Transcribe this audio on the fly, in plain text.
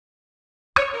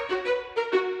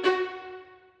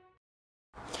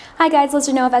Hi guys, Liz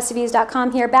of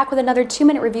SUVs.com here, back with another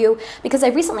 2-minute review because I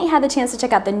recently had the chance to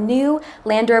check out the new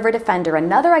Land Rover Defender,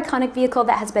 another iconic vehicle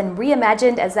that has been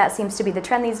reimagined, as that seems to be the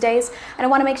trend these days, and I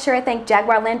want to make sure I thank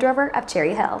Jaguar Land Rover of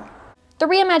Cherry Hill. The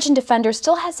reimagined Defender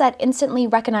still has that instantly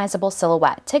recognizable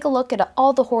silhouette. Take a look at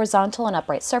all the horizontal and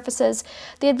upright surfaces,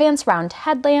 the advanced round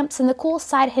headlamps, and the cool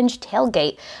side hinge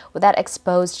tailgate with that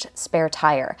exposed spare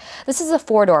tire. This is a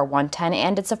 4-door 110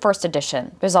 and it's a first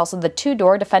edition. There's also the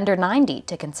 2-door Defender 90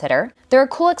 to consider. There are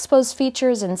cool exposed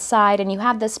features inside, and you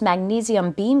have this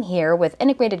magnesium beam here with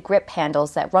integrated grip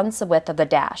handles that runs the width of the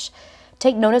dash.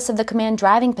 Take notice of the command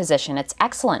driving position. It's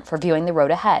excellent for viewing the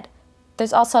road ahead.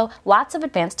 There's also lots of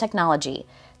advanced technology.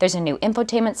 There's a new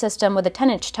infotainment system with a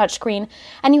 10-inch touchscreen,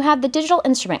 and you have the digital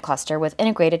instrument cluster with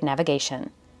integrated navigation.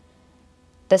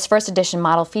 This first edition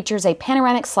model features a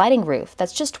panoramic sliding roof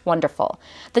that's just wonderful.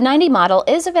 The 90 model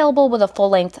is available with a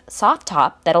full-length soft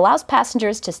top that allows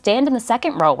passengers to stand in the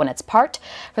second row when it's parked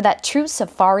for that true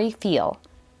safari feel.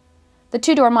 The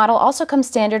 2-door model also comes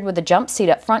standard with a jump seat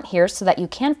up front here so that you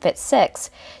can fit 6.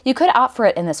 You could opt for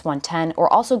it in this 110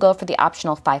 or also go for the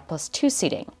optional 5+2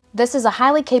 seating. This is a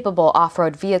highly capable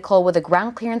off-road vehicle with a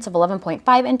ground clearance of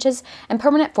 11.5 inches and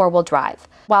permanent 4-wheel drive.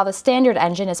 While the standard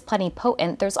engine is plenty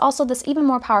potent, there's also this even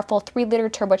more powerful 3-liter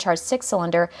turbocharged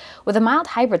 6-cylinder with a mild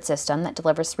hybrid system that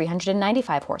delivers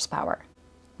 395 horsepower.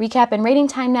 Recap and rating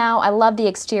time now. I love the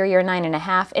exterior,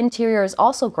 9.5. Interior is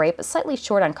also great, but slightly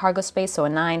short on cargo space, so a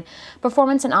 9.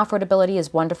 Performance and off-road ability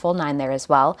is wonderful, 9 there as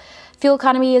well. Fuel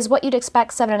economy is what you'd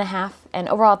expect, 7.5. And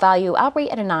overall value, I'll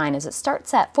rate at a 9 as it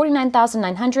starts at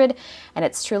 $49,900, and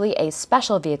it's truly a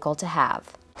special vehicle to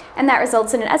have. And that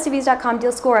results in an SUVs.com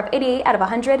deal score of 88 out of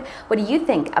 100. What do you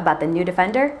think about the new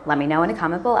Defender? Let me know in a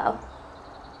comment below.